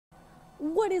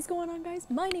What is going on, guys?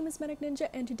 My name is MedicNinjaa,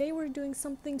 and today we're doing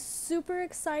something super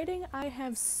exciting. I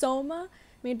have SOMA,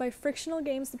 made by Frictional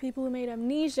Games, the people who made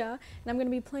Amnesia, and I'm going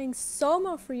to be playing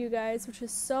SOMA for you guys, which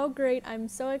is so great. I'm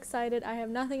so excited. I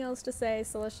have nothing else to say,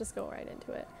 so let's just go right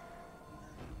into it.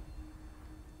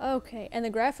 Okay, and the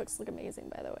graphics look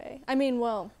amazing, by the way. I mean,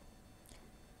 well,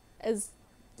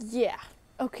 yeah,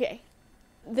 okay.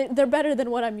 They're better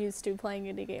than what I'm used to playing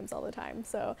indie games all the time,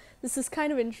 so this is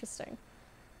kind of interesting.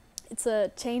 It's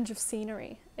a change of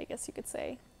scenery, I guess you could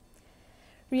say.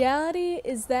 Reality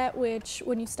is that which,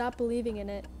 when you stop believing in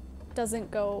it, doesn't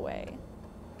go away.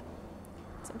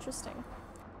 It's interesting.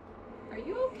 Are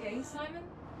you okay, Simon?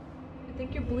 I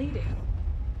think you're bleeding.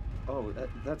 Oh,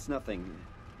 that's nothing.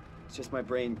 It's just my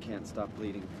brain can't stop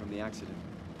bleeding from the accident.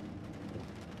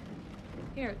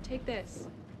 Here, take this.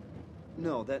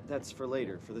 No, that's for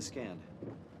later, for the scan.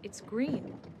 It's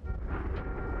green.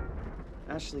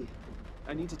 Ashley,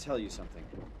 I need to tell you something.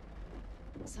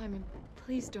 Simon,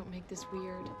 please don't make this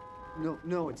weird.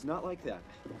 No, it's not like that.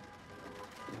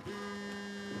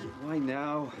 Why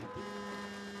now?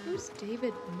 Who's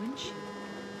David Munchie?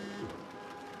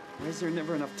 Why is there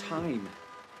never enough time?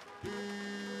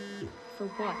 For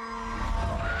what?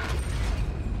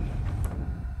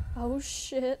 Oh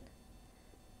shit.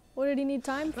 What did he need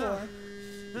time for?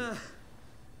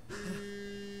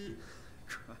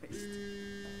 Christ.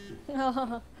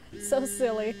 Oh, so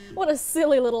silly. What a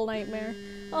silly little nightmare.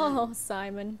 Oh,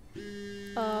 Simon.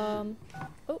 Oh.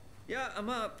 Yeah, I'm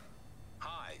up.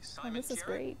 Hi, Oh, Simon. this is Jarrett.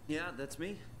 great. Yeah, that's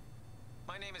me.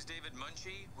 My name is David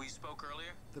Munchie. We spoke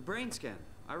earlier. The brain scan.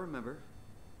 I remember.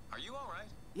 Are you all right?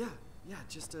 Yeah,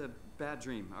 just a bad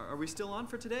dream. Are we still on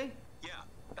for today? Yeah,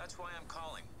 that's why I'm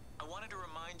calling. I wanted to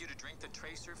remind you to drink the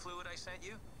tracer fluid I sent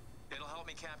you. It'll help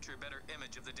me capture a better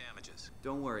image of the damages.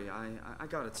 Don't worry, I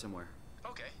got it somewhere.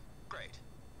 Okay, great.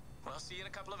 Well, I'll see you in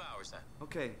a couple of hours then.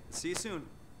 Okay, see you soon.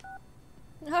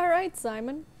 Alright,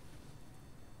 Simon.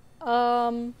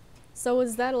 So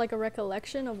was that like a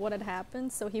recollection of what had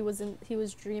happened? So he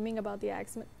was dreaming about the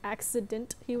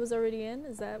accident he was already in?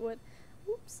 Is that what?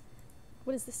 Oops.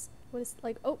 What is this? What is,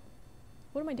 like, oh,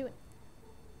 what am I doing?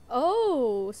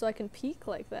 Oh, so I can peek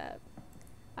like that.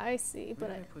 I see, but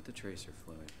Where did I put the tracer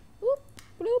fluid? Whoop,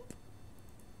 bloop.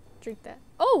 Drink that.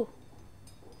 Oh!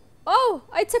 Oh!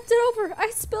 I tipped it over!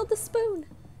 I spilled the spoon!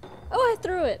 Oh, I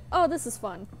threw it! Oh, this is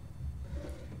fun.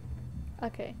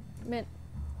 Okay. Man,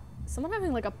 someone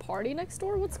having like a party next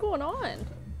door? What's going on?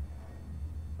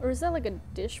 Or is that like a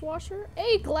dishwasher?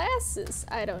 Hey, glasses!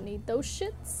 I don't need those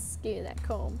shits. Give me that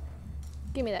comb.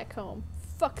 Give me that comb.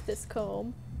 Fuck this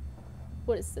comb.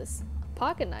 What is this? A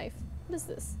pocket knife? What is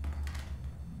this?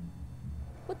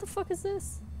 What the fuck is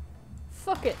this?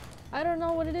 Fuck it. I don't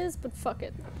know what it is, but fuck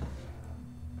it.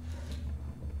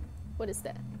 What is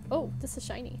that? Oh, this is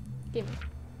shiny. Give me.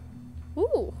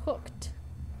 Ooh, hooked.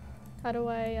 How do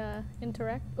I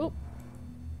interact? Oh.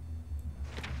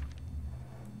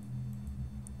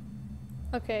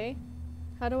 Okay.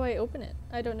 How do I open it?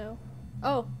 I don't know.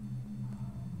 Oh.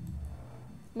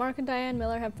 Mark and Diane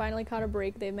Miller have finally caught a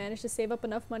break. They've managed to save up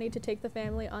enough money to take the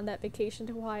family on that vacation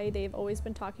to Hawaii they've always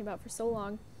been talking about for so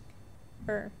long.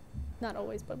 Or, not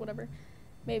always, but whatever.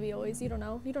 Maybe always, you don't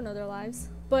know. You don't know their lives.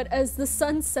 But as the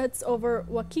sun sets over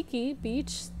Waikiki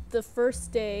Beach, the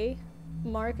first day,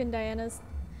 Mark and Diana's...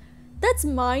 That's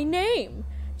my name!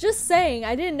 Just saying,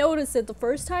 I didn't notice it the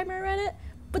first time I read it,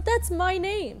 but that's my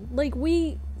name. Like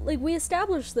we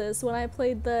established this when I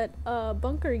played that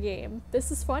bunker game.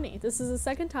 This is funny. This is the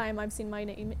second time I've seen my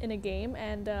name in a game,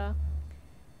 and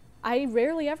I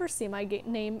rarely ever see my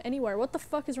name anywhere. What the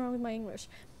fuck is wrong with my English?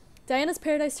 Diana's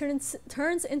paradise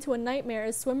turns into a nightmare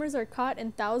as swimmers are caught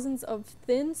in thousands of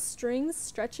thin strings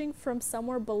stretching from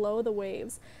somewhere below the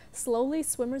waves. Slowly,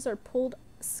 swimmers are pulled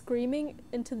screaming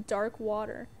into dark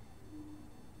water.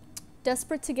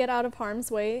 Desperate to get out of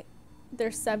harm's way,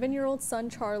 their 7-year-old son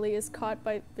Charlie is caught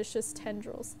by vicious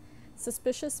tendrils.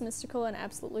 Suspicious, mystical, and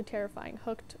absolutely terrifying.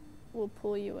 Hooked will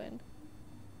pull you in.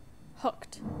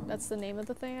 Hooked. That's the name of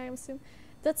the thing, I assume.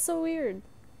 That's so weird.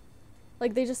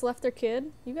 Like, they just left their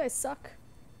kid? You guys suck.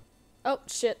 Oh,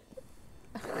 shit.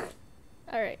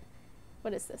 Alright.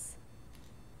 What is this?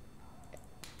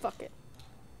 Fuck it.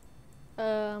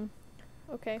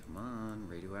 Okay. Come on,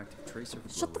 radioactive tracer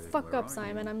fluid. Shut the fuck Where up, are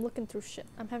Simon. you? I'm looking through shit.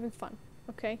 I'm having fun.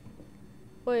 Okay?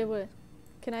 Wait.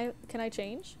 Can I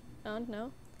change?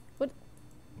 No? What?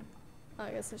 Oh, I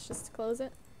guess it's just to close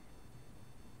it.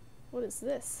 What is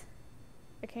this?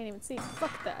 I can't even see.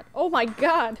 Fuck that. Oh my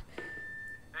god!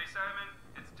 Hey Simon,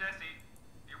 it's Jesse.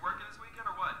 You working this weekend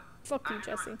or what? Fuck you, I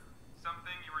remember Jesse.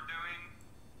 something you were doing.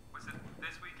 Was it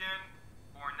this weekend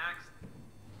or next?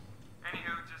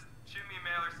 Anywho, just shoot me a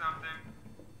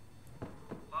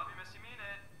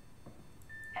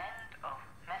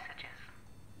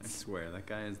That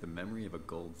guy has the memory of a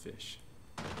goldfish.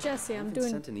 Jesse, I I'm even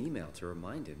doing sent an email to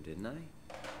remind him, didn't I?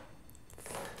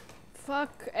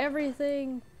 fuck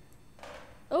everything.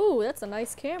 Oh, that's a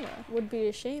nice camera. Would be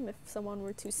a shame if someone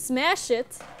were to smash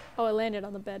it. Oh, it landed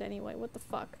on the bed anyway. What the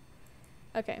fuck?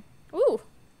 Okay. Ooh.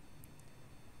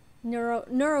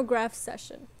 Neurograph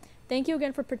session. Thank you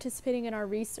again for participating in our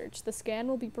research. The scan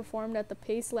will be performed at the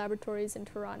Pace Laboratories in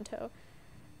Toronto.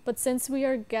 But since we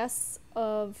are guests,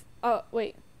 our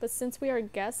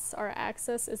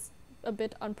access is a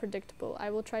bit unpredictable. I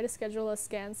will try to schedule a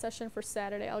scan session for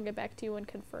Saturday. I'll get back to you when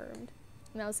confirmed.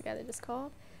 And that was the guy that just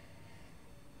called.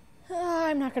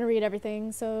 I'm not gonna read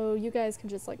everything, so you guys can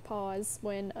just like pause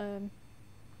when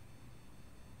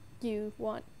you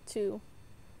want to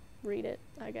read it,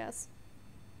 I guess.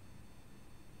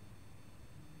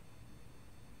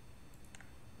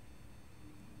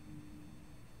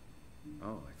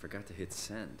 Oh, I forgot to hit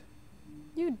send.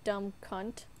 You dumb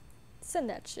cunt. Send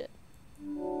that shit.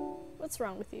 What's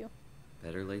wrong with you?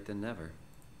 Better late than never.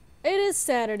 It is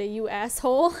Saturday, you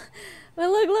asshole. But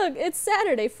look, it's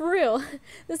Saturday, for real.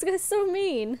 This guy's so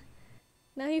mean.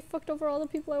 Now he fucked over all the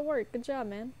people at work. Good job,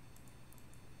 man.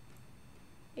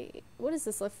 Hey, what is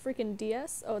this, a freaking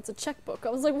DS? Oh, it's a checkbook. I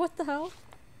was like, what the hell?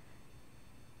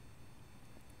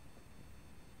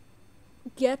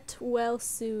 Get well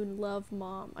soon, love,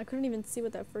 mom. I couldn't even see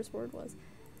what that first word was.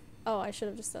 Oh, I should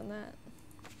have just done that.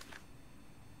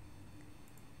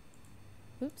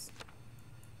 Oops.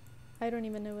 I don't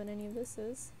even know what any of this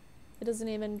is. It doesn't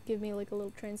even give me like a little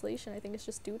translation. I think it's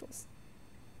just doodles.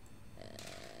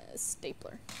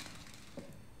 Stapler.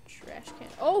 Trash can.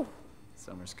 Oh!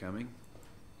 Summer's coming.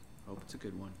 Hope it's a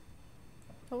good one.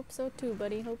 Hope so too,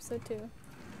 buddy. Hope so too.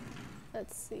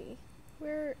 Let's see.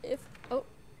 Oh,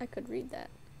 I could read that.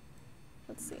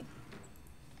 Let's see.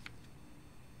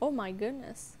 Oh my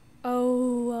goodness.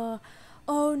 Oh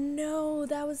no,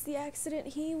 that was the accident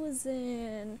he was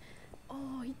in.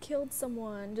 Oh, he killed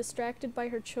someone. Distracted by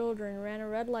her children, ran a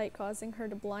red light, causing her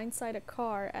to blindside a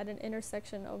car at an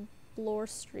intersection of Bloor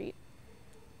Street.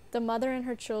 The mother and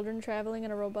her children, traveling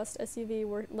in a robust SUV,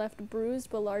 were left bruised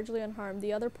but largely unharmed.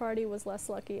 The other party was less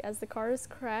lucky. As the cars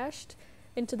crashed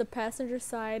into the passenger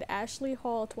side, Ashley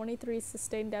Hall, 23,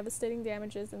 sustained devastating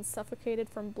damages and suffocated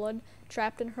from blood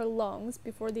trapped in her lungs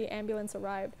before the ambulance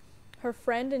arrived. Her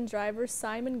friend and driver,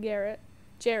 Simon Jarrett,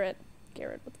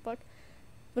 what the fuck?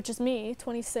 Which is me,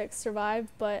 26, survived,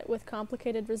 but with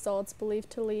complicated results believed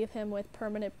to leave him with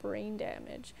permanent brain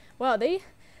damage. Wow, they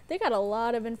got a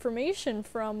lot of information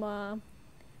from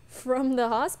the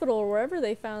hospital or wherever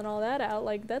they found all that out.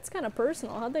 Like, that's kind of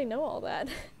personal. How'd they know all that?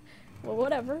 Well,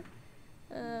 whatever.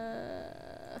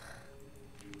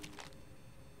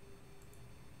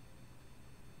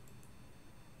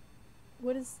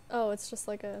 What is... Oh, it's just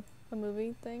like a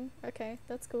movie thing? Okay,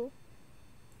 that's cool.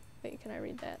 Wait, can I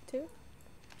read that too?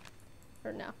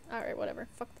 Or no. Alright, whatever.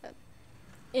 Fuck that.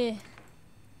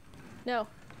 No.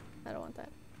 I don't want that.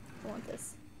 I want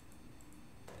this.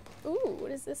 Ooh, what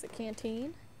is this? A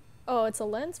canteen? Oh, it's a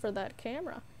lens for that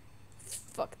camera.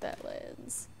 Fuck that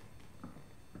lens.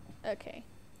 Okay.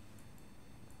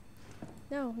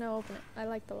 No, open it. I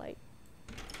like the light.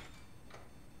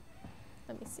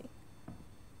 Let me see.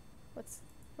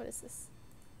 What is this?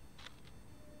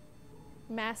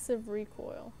 Massive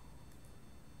recoil.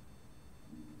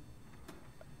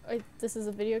 This is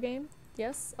a video game?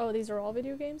 Yes? Oh, these are all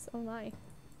video games? Oh my.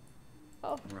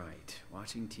 Oh. Right.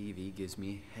 Watching TV gives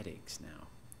me headaches now.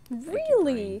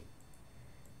 Really?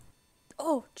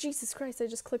 Oh, Jesus Christ, I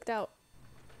just clicked out.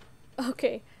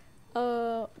 Okay.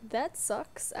 That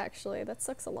sucks, actually. That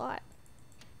sucks a lot.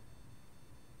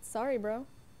 Sorry, bro.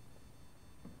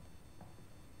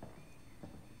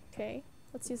 Okay,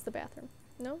 let's use the bathroom.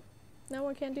 No? No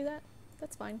one can't do that?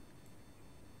 That's fine.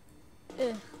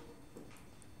 Ugh.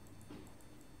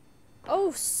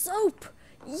 Oh, soap!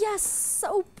 Yes,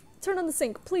 soap! Turn on the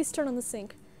sink. Please turn on the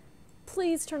sink.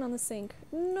 Please turn on the sink.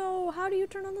 No, how do you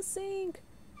turn on the sink?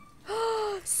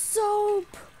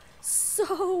 Soap!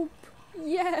 Soap!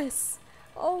 Yes!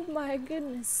 Oh my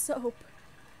goodness, soap.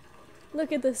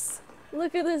 Look at this.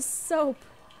 Look at this soap.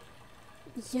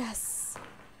 Yes.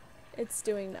 It's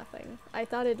doing nothing. I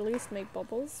thought it'd at least make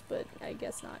bubbles, but I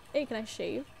guess not. Hey, can I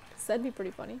shave? 'Cause that'd be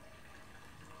pretty funny.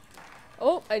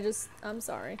 Oh, I'm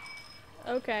sorry.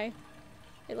 Okay.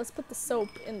 Hey, let's put the soap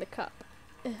in the cup.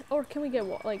 Or can we get,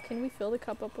 can we fill the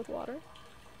cup up with water?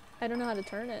 I don't know how to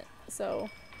turn it, so...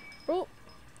 Oh,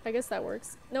 I guess that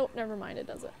works. Nope, never mind, it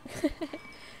doesn't.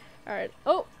 Alright,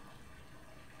 oh!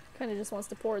 Kinda just wants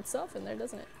to pour itself in there,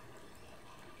 doesn't it?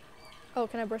 Oh,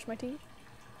 can I brush my teeth?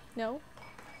 No?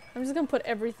 I'm just gonna put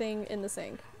everything in the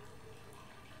sink.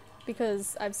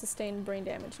 because I've sustained brain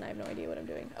damage and I have no idea what I'm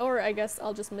doing. Or I guess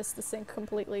I'll just miss the sink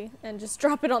completely and just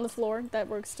drop it on the floor. That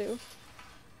works too.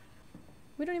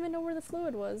 We don't even know where the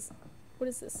fluid was. What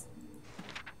is this?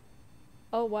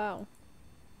 Oh, wow.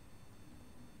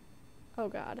 Oh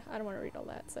god, I don't want to read all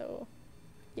that, so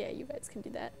yeah, you guys can do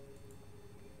that.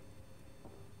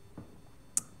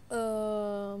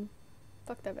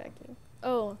 Fuck that vacuum.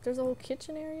 Oh, there's a whole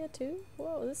kitchen area too?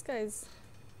 Whoa, this guy's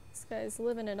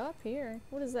living it up here.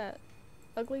 What is that?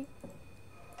 Ugly?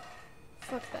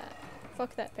 Fuck that.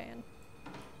 Fuck that fan.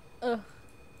 Ugh.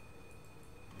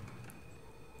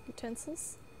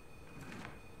 Utensils?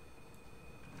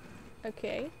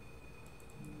 Okay.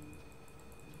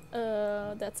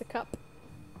 That's a cup.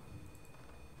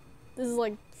 This is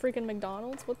like freaking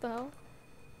McDonald's? What the hell?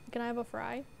 Can I have a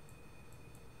fry?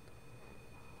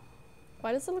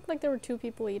 Why does it look like there were 2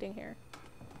 people eating here?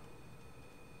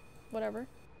 Whatever.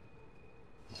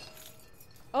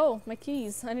 Oh, my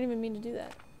keys. I didn't even mean to do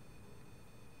that.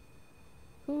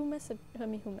 Who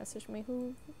messaged me?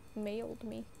 Who mailed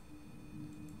me?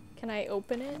 Can I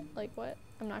open it? Like what?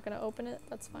 I'm not gonna open it?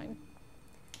 That's fine.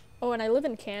 Oh, and I live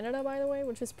in Canada, by the way,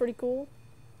 which is pretty cool.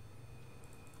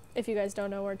 If you guys don't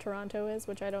know where Toronto is,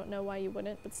 which I don't know why you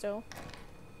wouldn't, but still.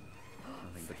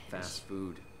 Nothing but fast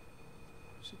food.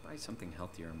 I should buy something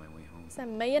healthier on my way home. Is that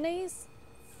mayonnaise?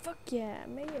 Fuck yeah,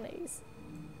 mayonnaise.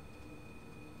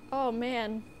 Oh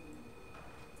man.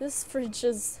 This fridge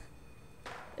is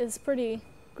pretty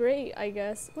great, I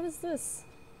guess. What is this?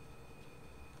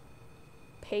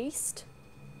 Paste?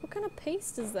 What kind of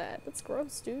paste is that? That's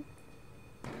gross, dude.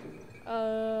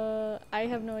 I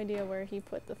have no idea where he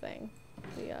put the thing.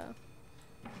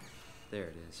 There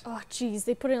it is. Oh, jeez,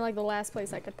 they put it in like the last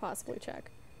place I could possibly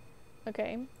check.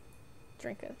 Okay.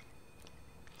 Drink it.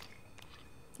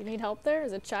 Do you need help there?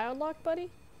 Is it child lock, buddy?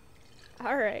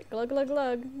 Alright, glug glug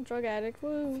glug. Drug addict,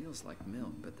 woo. It feels like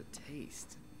milk, but the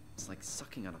taste, it's like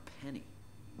sucking on a penny.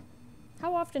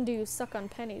 How often do you suck on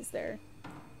pennies there,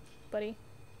 buddy?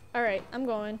 Alright, I'm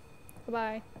going.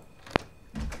 Bye-bye.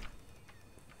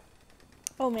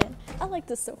 Oh man, I like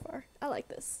this so far. I like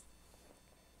this.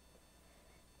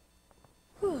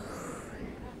 Whew.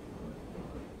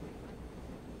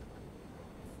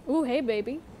 Ooh, hey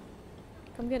baby.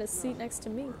 Come get a seat next to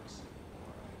me.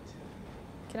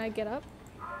 Can I get up?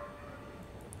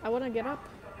 I wanna get up.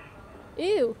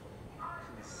 Ew.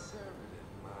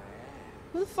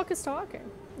 Who the fuck is talking?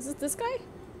 Is it this guy?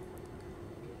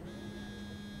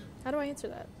 How do I answer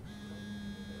that?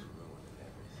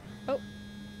 Oh.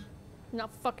 No,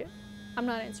 fuck it. I'm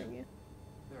not answering you.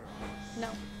 No.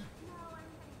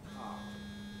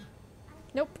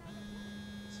 Nope.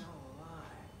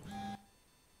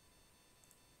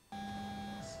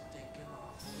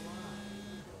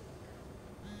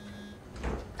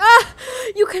 Ah!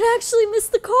 You can actually miss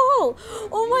the call!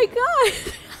 Oh my god!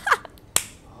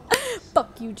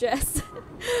 Fuck you, Jess.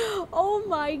 Oh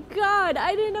my god,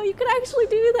 I didn't know you could actually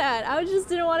do that. I just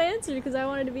didn't want to answer because I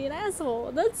wanted to be an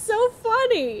asshole. That's so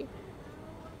funny.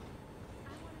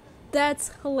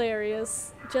 That's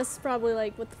hilarious. Jess is probably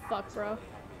like, what the fuck, bro?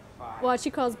 Watch, he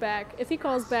calls back. If he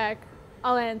calls back,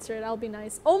 I'll answer it. I'll be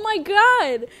nice. Oh my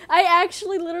god! I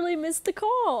actually literally missed the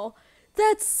call.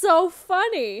 That's so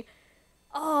funny.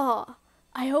 Oh,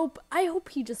 I hope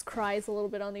he just cries a little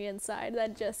bit on the inside.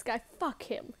 That Jess guy, fuck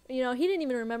him. You know, he didn't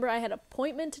even remember I had an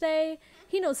appointment today.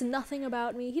 He knows nothing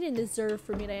about me. He didn't deserve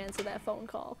for me to answer that phone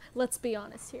call. Let's be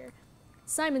honest here.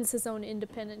 Simon's his own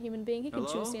independent human being. He can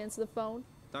choose to answer the phone.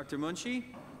 Dr. Munchie?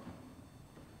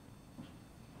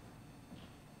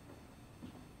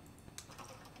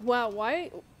 Wow,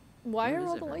 why Where are is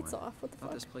all the lights everyone? off? What the Thought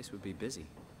fuck? this place would be busy.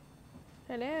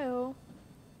 Hello.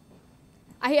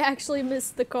 I actually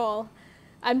missed the call.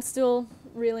 I'm still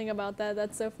reeling about that.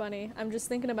 That's so funny. I'm just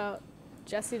thinking about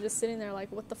Jesse just sitting there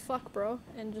like, what the fuck, bro?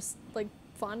 And just like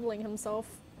fondling himself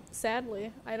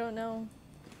sadly. I don't know.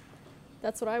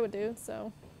 That's what I would do,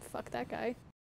 so fuck that guy.